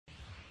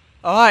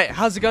Alright,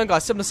 how's it going,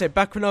 guys? Cypnos here,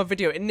 back with another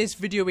video. In this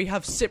video we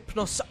have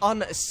Cypnos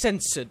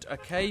Uncensored,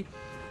 okay?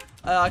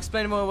 I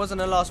explained what it was in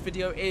the last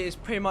video. It is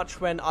pretty much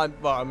when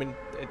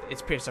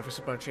it's pretty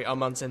self-explanatory.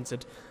 I'm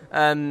uncensored.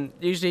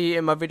 Usually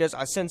in my videos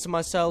I censor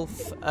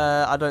myself.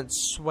 I don't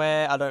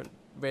swear, I don't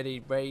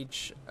really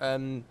rage.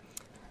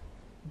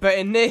 But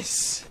in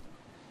this,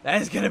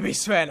 there's gonna be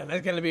swearing and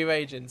there's gonna be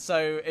raging.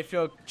 So if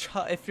you're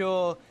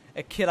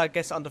a kid, I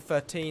guess under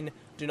 13,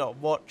 do not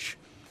watch.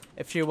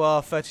 If you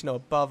are 13 or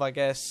above, I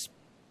guess,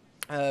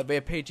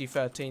 we're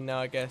PG-13 now,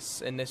 I guess,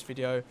 in this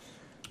video.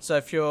 So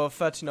if you're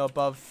 13 or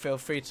above, feel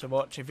free to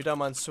watch. If you don't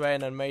mind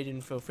swearing and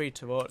raging, feel free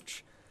to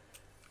watch.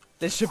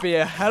 This should be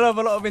a hell of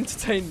a lot of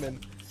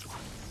entertainment.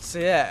 So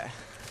yeah,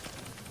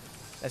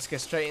 let's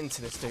get straight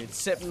into this, dude.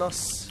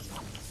 Cypnos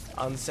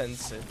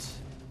Uncensored.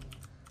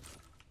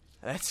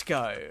 Let's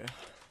go.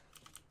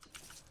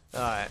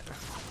 Alright.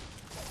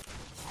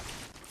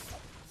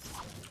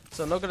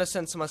 So I'm not going to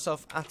censor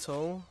myself at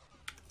all.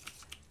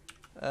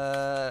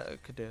 I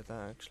could do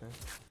that actually.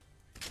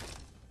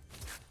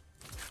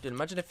 Dude,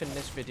 imagine if in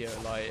this video,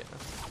 like,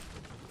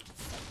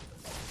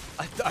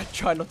 I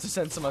try not to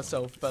censor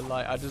myself, but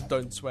like I just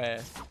don't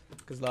swear,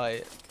 because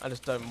like I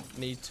just don't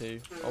need to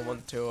or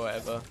want to or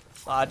whatever.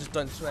 Like, I just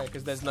don't swear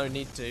because there's no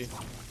need to.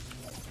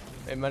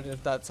 Imagine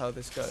if that's how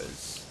this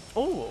goes.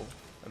 Oh,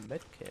 a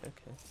medkit,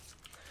 okay.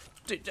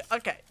 Dude,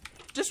 okay,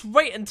 just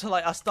wait until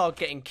like I start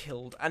getting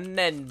killed, and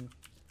then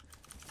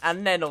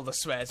all the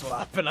swears will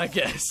happen, I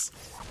guess.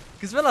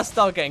 Because when I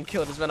start getting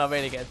killed is when I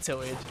really get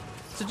tilted.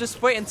 So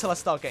just wait until I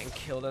start getting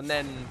killed, and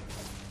then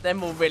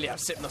we'll really have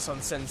Cypnos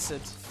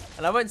Uncensored.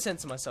 And I won't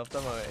censor myself,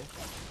 don't worry.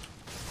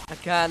 I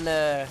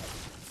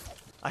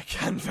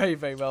can very,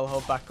 very well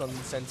hold back on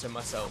censoring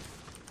myself.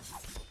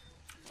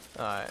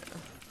 Alright.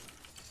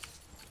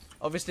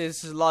 Obviously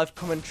this is a live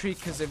commentary,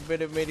 because it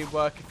wouldn't really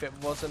work if it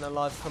wasn't a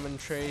live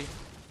commentary.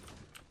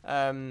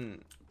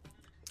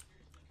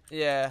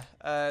 Yeah,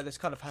 this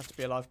kind of has to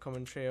be a live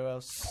commentary, or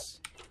else,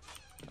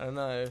 I don't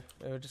know, it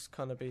would just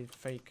kind of be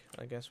fake,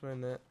 I guess,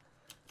 wouldn't it?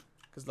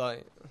 Because,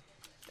 like,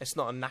 it's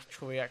not a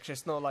natural reaction.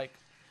 It's not, like,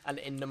 an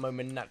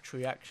in-the-moment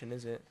natural reaction,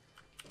 is it?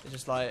 It's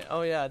just like,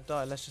 oh, yeah, I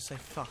died. Let's just say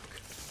fuck.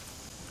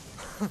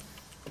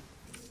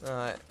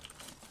 Alright.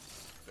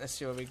 Let's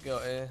see what we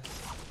got here.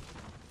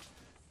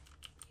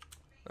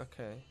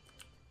 Okay.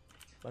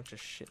 Bunch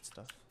of shit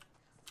stuff.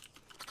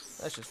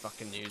 Let's just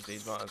fucking use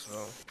these, might as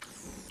well.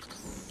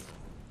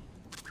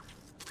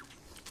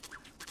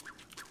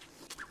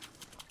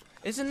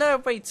 Isn't there a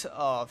way to...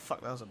 Oh,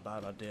 fuck, that was a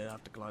bad idea. I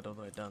have to glide all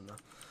the way down now.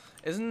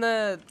 Isn't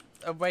there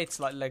a way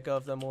to, like, let go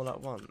of them all at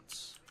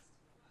once?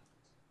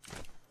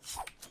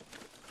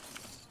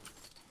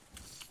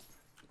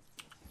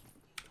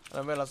 And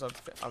I realise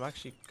I'm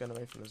actually going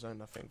away from the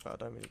zone, I think, but I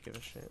don't really give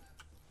a shit.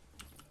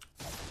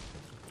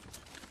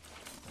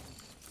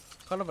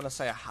 Kind of want to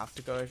say I have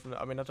to go away from it.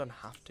 I mean, I don't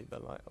have to,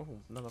 but, like... Oh,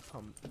 another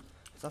pump.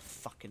 Because I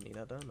fucking need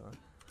that, don't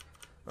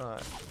I?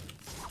 Alright.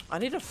 I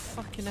need a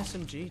fucking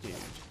SMG, dude.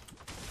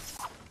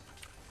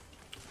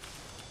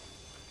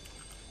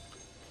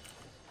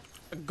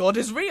 God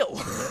is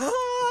real.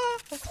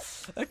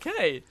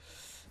 Okay,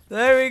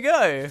 there we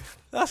go.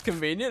 That's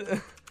convenient.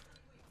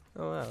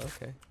 Oh wow,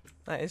 okay,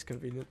 that is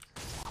convenient.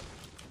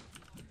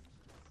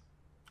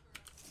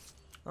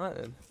 Alright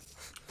then.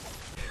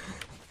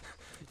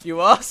 You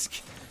ask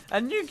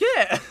and you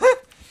get.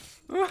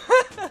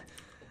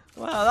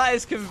 Wow, that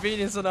is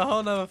convenience on a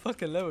whole nother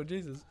fucking level.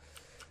 Jesus.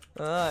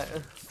 Alright.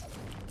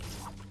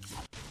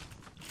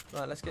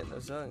 Right, let's get in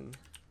the zone.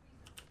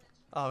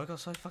 Oh, we got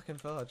so fucking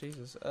far.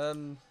 Jesus.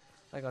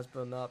 That guy's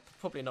building up.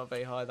 Probably not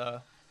very high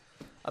though.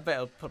 I bet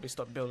he'll probably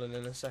stop building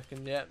in a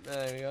second. Yep,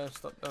 there we go.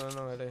 Stop building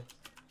already.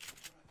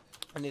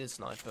 I need a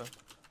sniper.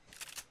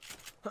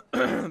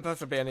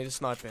 Preferably I need a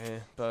sniper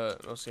here,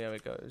 but we'll see how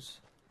it goes.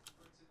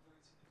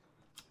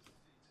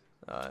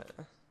 Alright.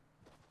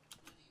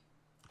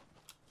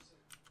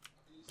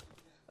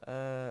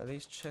 Are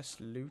these chests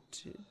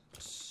looted?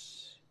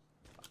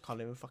 I can't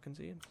even fucking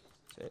see them.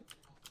 That's it.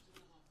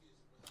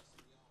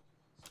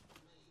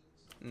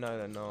 No,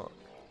 they're not.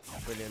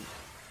 Brilliant.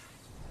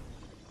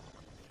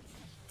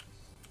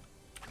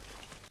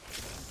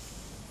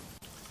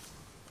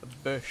 A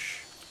bush.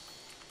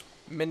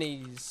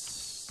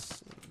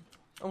 Minis.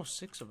 Oh,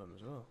 6 of them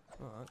as well.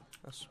 Alright,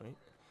 that's sweet.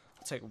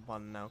 I'll take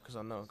one now because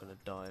I know I'm going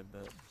to die,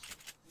 but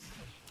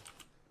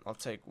I'll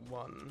take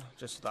one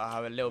just so that I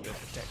have a little bit of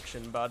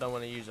protection, but I don't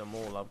want to use them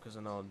all up because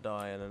then I'll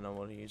die and then I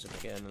want to use them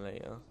again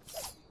later.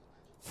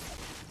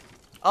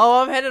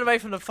 Oh, I'm heading away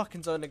from the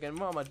fucking zone again.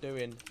 What am I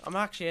doing? I'm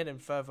actually heading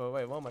further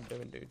away. What am I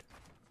doing, dude?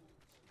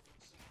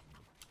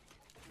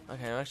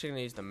 Okay, I'm actually going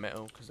to use the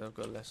metal because I've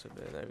got less of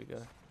it. There we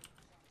go.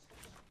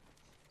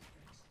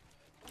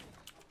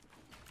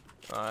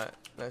 Alright,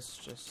 let's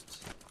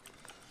just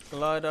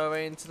glide our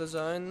way into the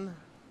zone.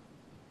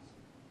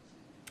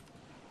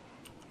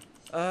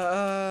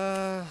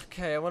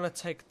 Okay, I want to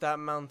take that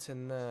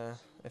mountain there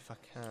if I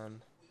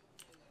can.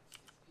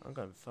 I'm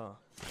going far.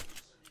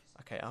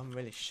 Okay, I'm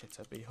really shit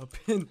at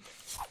B-hopping.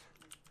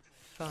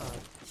 Fuck.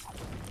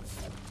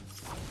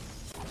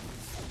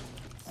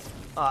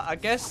 I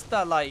guess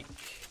that like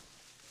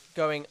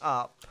going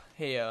up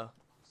here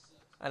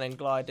and then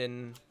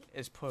gliding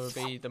is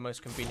probably the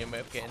most convenient way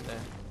of getting there.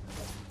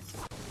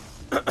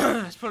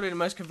 It's probably the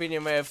most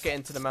convenient way of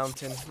getting to the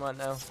mountain right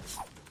now.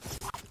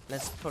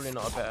 There's probably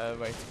not a better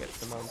way to get to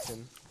the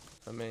mountain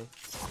for me.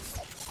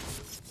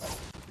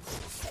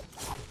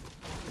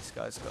 This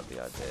guy's got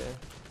the idea.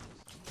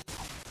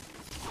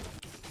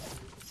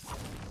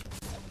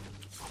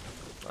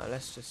 Right,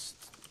 let's just...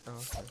 Oh,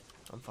 okay.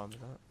 I'm fine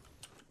with that.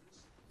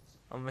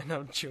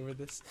 I'm chill with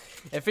this.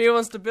 If he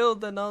wants to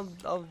build, then I'll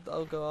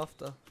go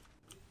after.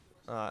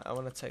 Alright, I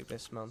want to take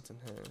this mountain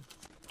here.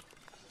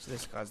 So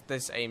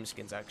this aim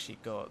skin's actually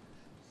got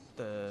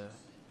the...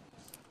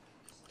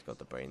 It's got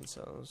the brain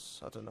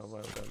cells. I don't know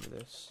where I'm going with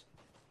this.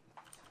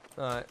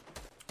 Alright.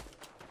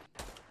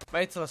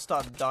 Wait till I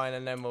start dying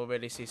and then we'll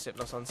really see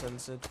Cypnos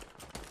Uncensored.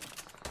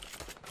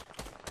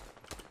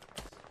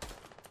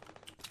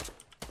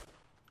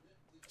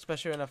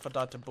 Especially when I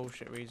die to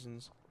bullshit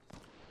reasons.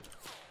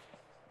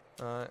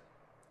 Alright.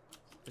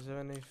 Is there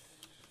anything...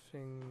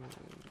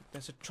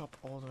 There's a drop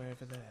all the way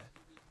over there.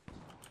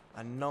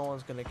 And no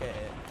one's gonna get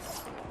it.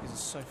 Because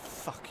it's so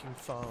fucking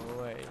far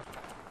away.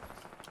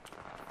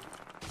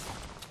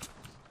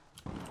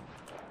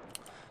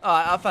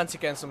 Alright, I fancy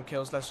getting some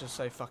kills. Let's just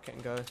say fuck it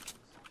and go.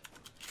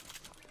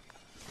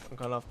 I'm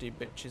going after you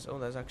bitches. Oh,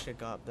 there's actually a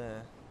guy up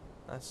there.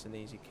 That's an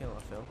easy kill,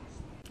 I feel.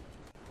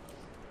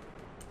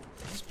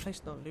 Is this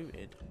place not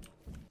looted?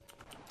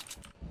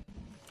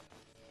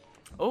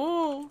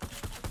 Oh!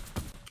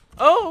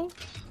 Oh!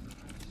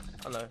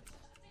 Oh no.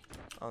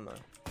 Oh no.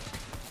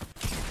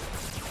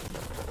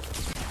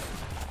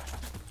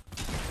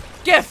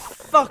 Get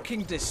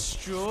fucking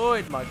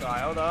destroyed, my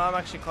guy. Although I'm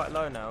actually quite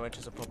low now, which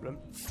is a problem.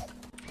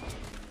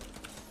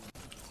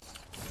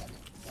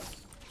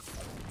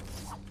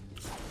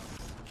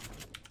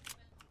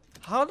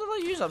 How did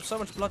I use up so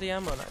much bloody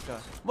ammo on that guy?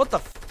 What the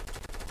f...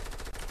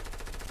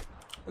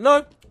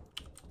 No!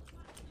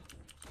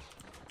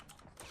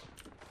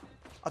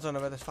 I don't know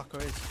where this fucker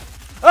is.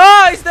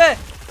 Ah, he's there!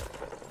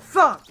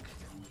 Fuck!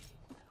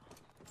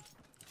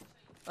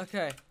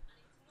 Okay.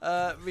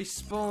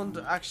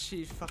 Respawned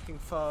actually fucking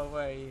far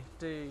away.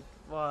 Dude,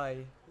 why?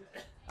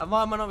 And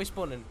why am I not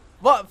respawning?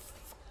 What?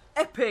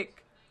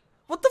 Epic!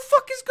 What the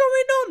fuck is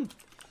going on?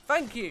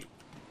 Thank you.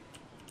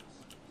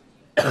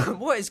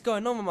 What is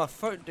going on with my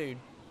throat, dude?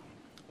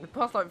 The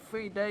past like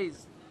 3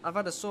 days, I've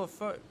had a sore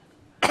throat.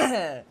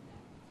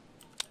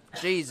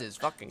 Jesus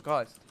fucking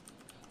Christ.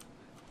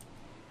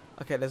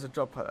 Okay, there's a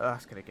drop.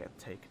 That's gonna get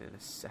taken in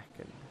a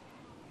second.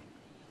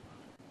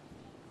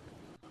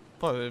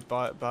 Probably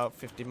by about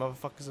 50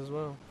 motherfuckers as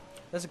well.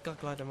 There's a guy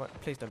gliding right.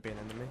 Please don't be an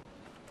enemy.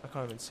 I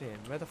can't even see him.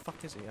 Where the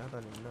fuck is he? I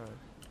don't even know.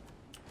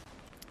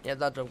 Yeah,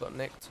 that drop got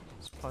nicked.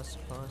 Surprise,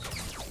 surprise.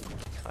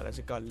 Oh, there's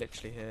a guy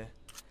literally here.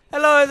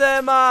 Hello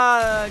there,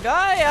 my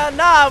guy.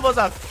 Nah, it was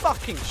a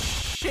fucking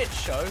shit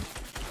show.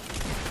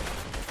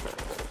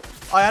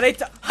 I need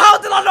to. How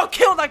did I not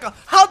kill that guy?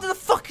 How did the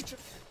fuck?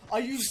 Are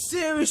you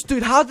serious,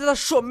 dude? How did I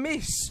shot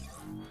miss?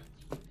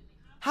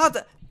 How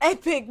the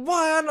epic?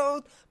 Why I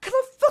not? Can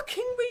I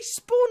fucking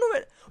respawn on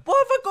it?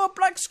 Why have I got a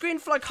black screen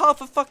for like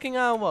half a fucking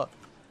hour?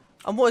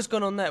 And what is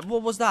going on there?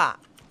 What was that?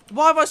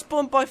 Why have I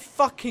spawned by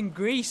fucking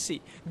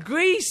Greasy?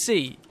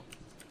 Greasy!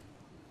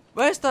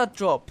 Where's that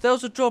drop? There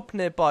was a drop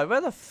nearby. Where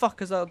the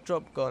fuck has that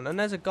drop gone? And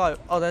there's a guy.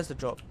 Oh, there's the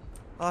drop.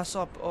 Oh, that's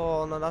up.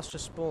 Oh, no, that's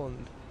just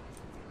spawned.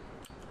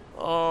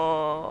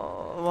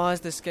 Oh, why is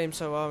this game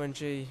so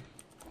RNG?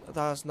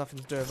 That has nothing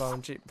to do with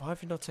RNG. Why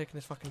have you not taken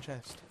this fucking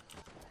chest?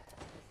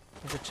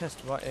 There's a chest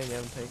right here and you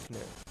haven't taken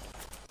it.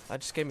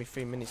 That just gave me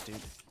 3 minis,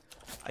 dude.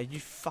 Are you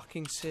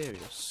fucking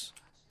serious?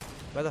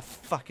 Where the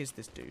fuck is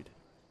this dude?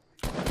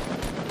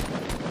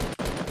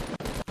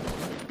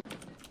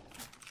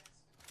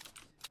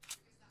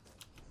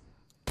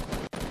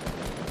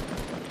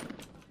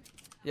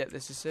 Yeah,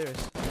 this is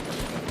serious.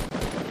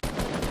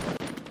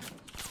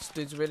 This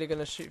dude's really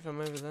gonna shoot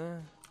from over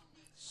there.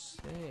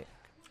 Sick.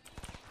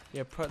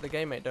 You're a pro at the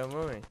game, mate, don't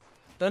worry.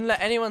 Don't let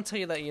anyone tell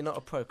you that you're not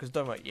a pro, because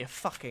don't worry, you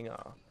fucking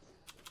are.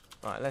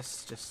 Right,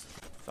 let's just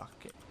fuck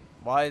it.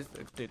 Why is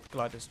the dude,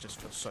 gliders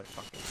just feel so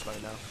fucking slow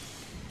now?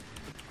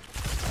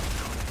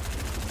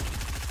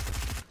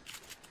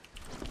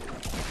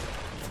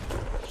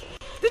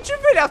 Did you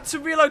really have to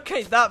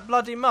relocate that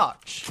bloody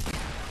much?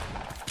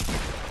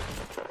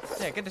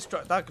 Yeah, get this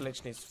drop. That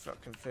glitch needs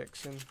fucking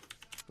fixing.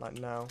 Like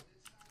now.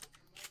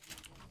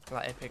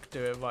 Like Epic,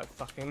 do it right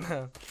fucking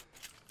now.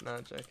 No,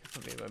 I'm joking.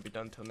 Probably won't be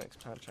done till next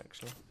patch,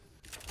 actually.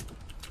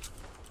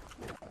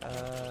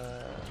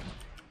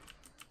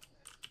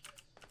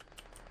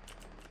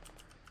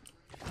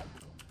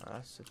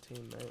 That's a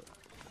teammate.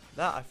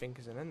 That, I think,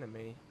 is an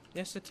enemy.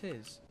 Yes, it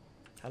is.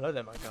 Hello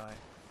there, my guy.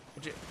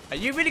 Are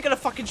you really gonna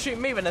fucking shoot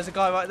me when there's a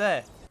guy right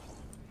there?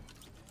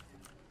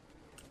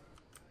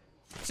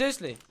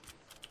 Seriously?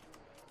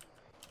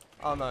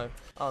 Oh no.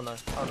 Oh no.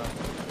 Oh no.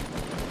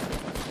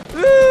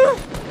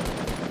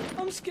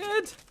 I'm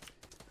scared.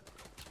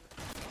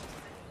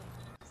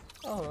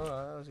 Oh, alright,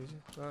 that was easy.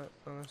 Alright,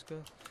 well, that's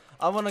good.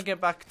 I want to get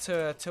back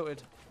to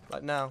tilted,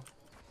 like now.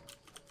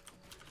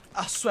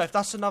 I swear, if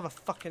that's another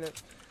fucking...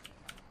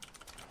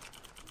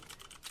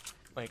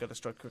 Oh, you got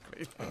destroyed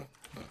quickly.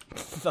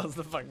 That was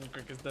the fucking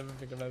quickest thing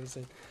I've ever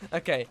seen.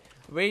 Okay,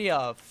 we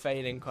are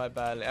failing quite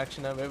badly.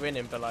 Actually, no, we're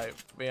winning, but like,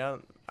 we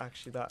aren't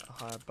actually that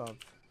high above.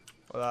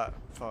 Or that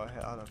far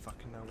ahead. I don't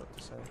fucking know what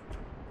to say.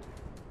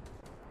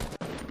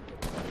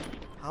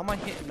 How am I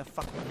hitting the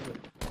fucking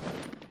wood?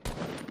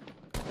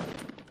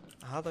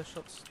 How are those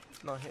shots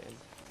not hitting?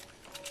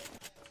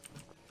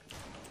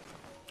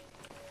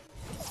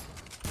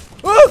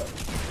 Oh!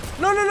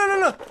 No, no, no, no,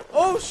 no!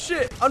 Oh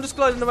shit! I'm just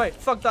gliding away.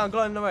 Fuck that, I'm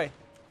gliding away.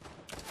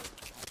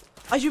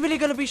 Are you really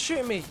gonna be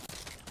shooting me?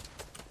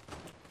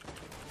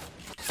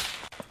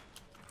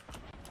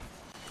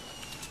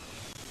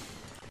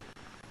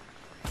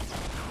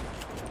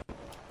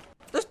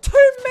 There's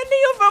too many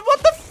of them! What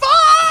the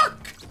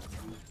fuck?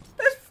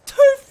 There's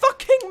too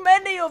fucking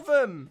many of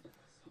them!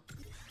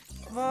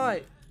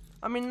 Right.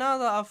 I mean, now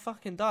that I've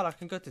fucking died, I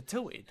can go to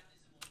tilted.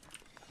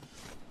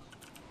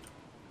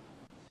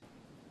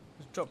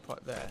 Just drop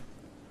right there.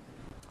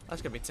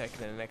 That's gonna be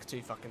taken in the next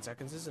 2 fucking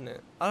seconds, isn't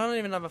it? I don't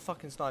even have a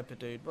fucking sniper,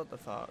 dude. What the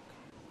fuck?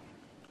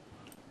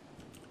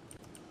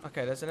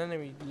 Okay, there's an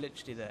enemy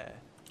literally there.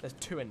 There's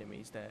 2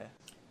 enemies there.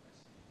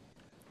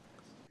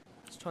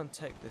 Let's try and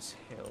take this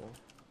hill.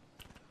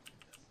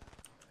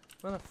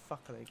 Where the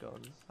fuck are they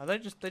gone? Are they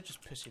just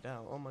pussied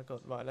out? Oh my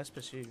god. Right, let's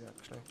pursue you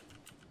actually.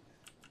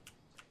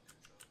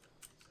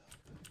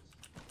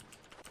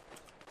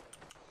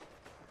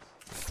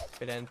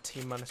 But then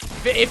T minus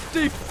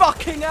 50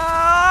 fucking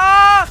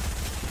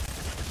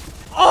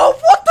Oh,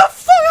 what the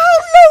fuck? How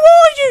low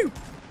are you?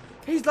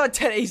 He's like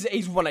 10.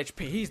 He's 1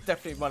 HP. He's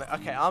definitely 1.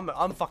 Okay,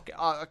 I'm fucking.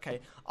 Okay,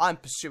 I'm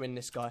pursuing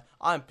this guy.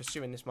 I'm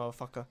pursuing this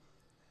motherfucker.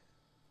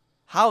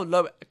 How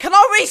low? Can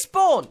I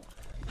respawn?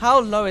 How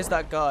low is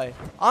that guy?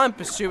 I'm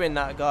pursuing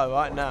that guy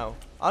right now.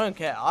 I don't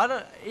care.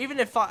 Even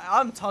if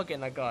I'm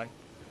targeting that guy.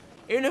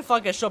 Even if I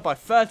get shot by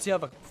 30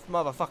 other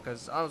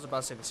motherfuckers. I was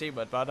about to say the C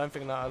word, but I don't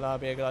think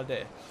that'd be a good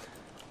idea.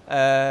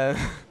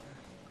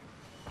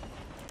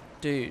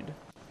 Dude.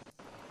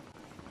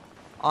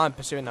 I'm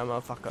pursuing that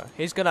motherfucker.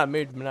 He's gonna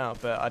move now,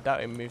 but I doubt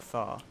he'll move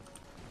far.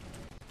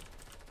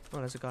 Oh,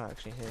 there's a guy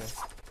actually here.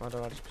 Why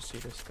don't I just pursue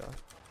this guy?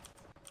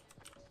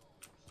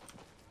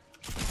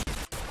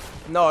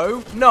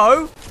 No,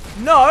 no,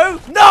 no,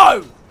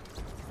 no!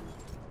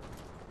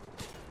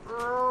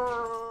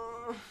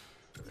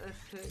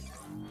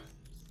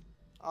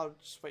 I'll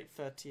just wait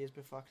 30 years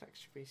before I can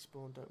actually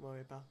respawn. Don't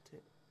worry about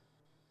it.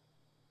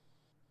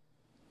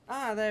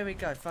 Ah, there we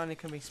go. Finally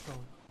can respawn.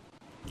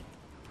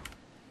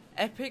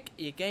 Epic,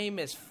 your game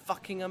is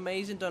fucking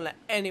amazing. Don't let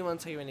anyone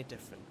tell you any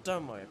different.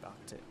 Don't worry about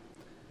it.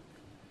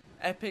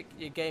 Epic,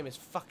 your game is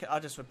fucking... I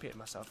just repeated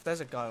myself. There's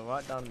a guy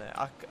right down there.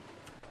 Okay.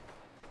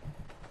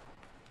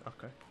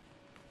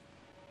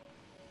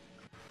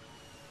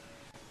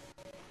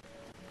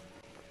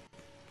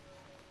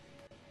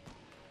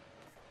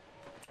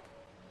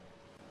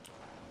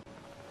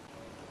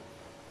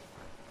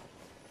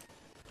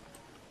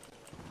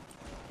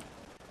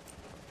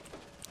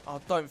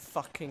 Oh, don't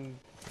fucking...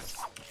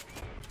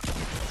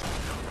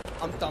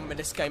 I'm done with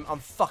this game. I'm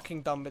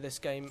fucking done with this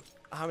game.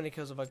 How many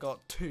kills have I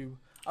got? 2.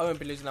 I won't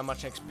be losing that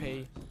much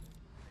XP.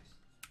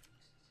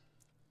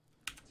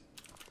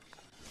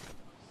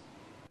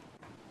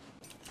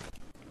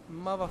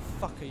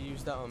 Motherfucker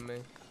used that on me.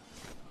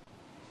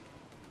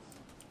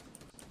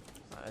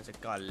 Oh, there's a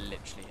guy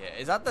literally here.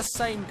 Is that the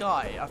same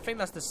guy? I think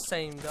that's the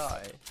same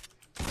guy.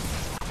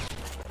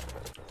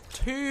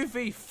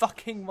 2v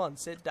fucking 1.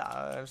 Sit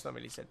down. It's not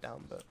really sit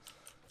down, but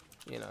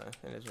you know,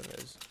 it is what it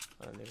is.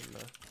 I don't even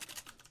know.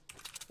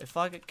 If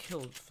I get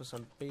killed for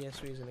some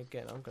BS reason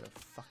again, I'm gonna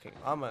fucking...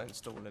 I'm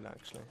uninstalling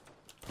actually.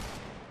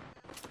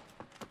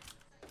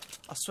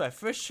 I swear,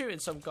 if we're shooting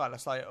some guy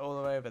that's like all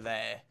the way over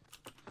there.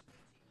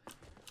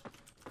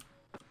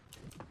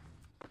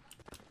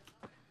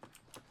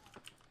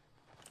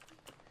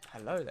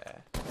 Hello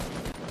there.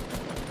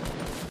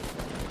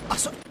 I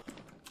saw...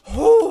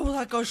 Oh,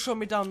 that guy shot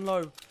me down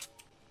low.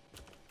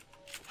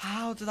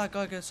 How did that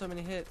guy get so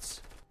many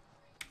hits?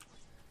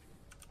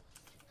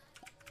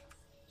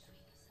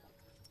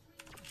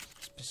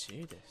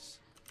 Pursue this.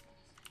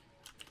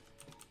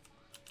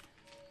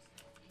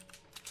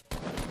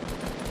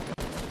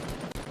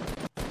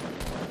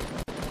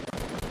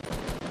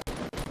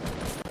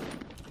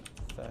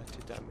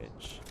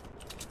 Damage.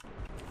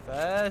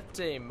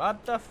 30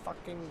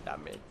 motherfucking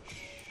damage.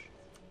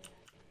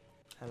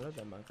 Hello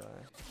there, my guy.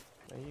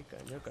 Where you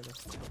going? You're going to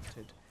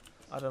tilted.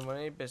 I don't want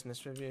any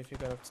business with you if you're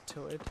going up to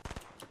tilted.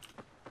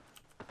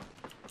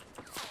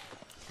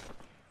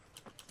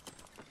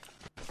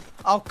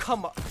 Oh,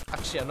 come on.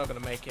 Actually, I'm not going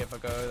to make it if I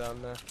go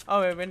down there.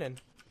 Oh, we're winning.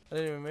 I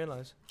didn't even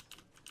realise.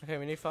 Okay,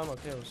 we need 5 more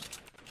kills.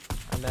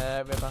 And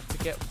we're about to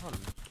get 1.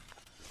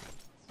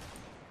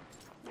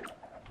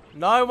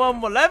 No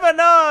one will ever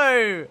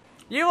know!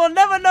 You will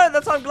never know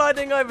that I'm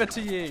gliding over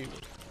to you.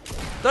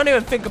 Don't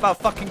even think about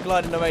fucking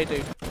gliding away,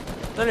 dude.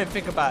 Don't even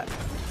think about it.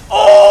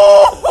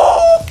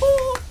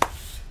 Oh!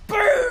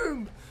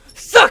 Boom!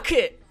 Suck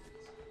it!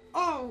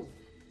 Oh!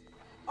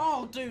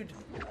 Oh, dude.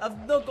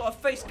 I've not got a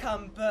face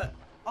cam, but...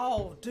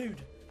 Oh,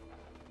 dude.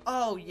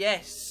 Oh,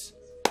 yes.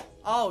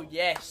 Oh,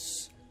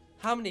 yes.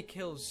 How many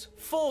kills?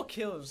 4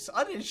 kills.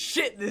 I didn't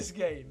shit this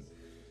game.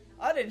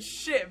 I didn't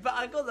shit, but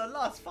I got the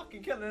last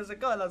fucking kill. There's a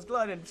guy that was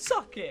gliding.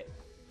 Suck it.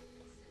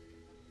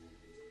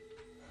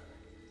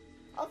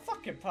 I'm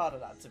fucking proud of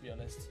that, to be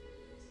honest.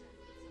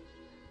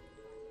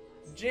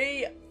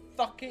 G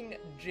fucking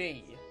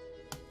G.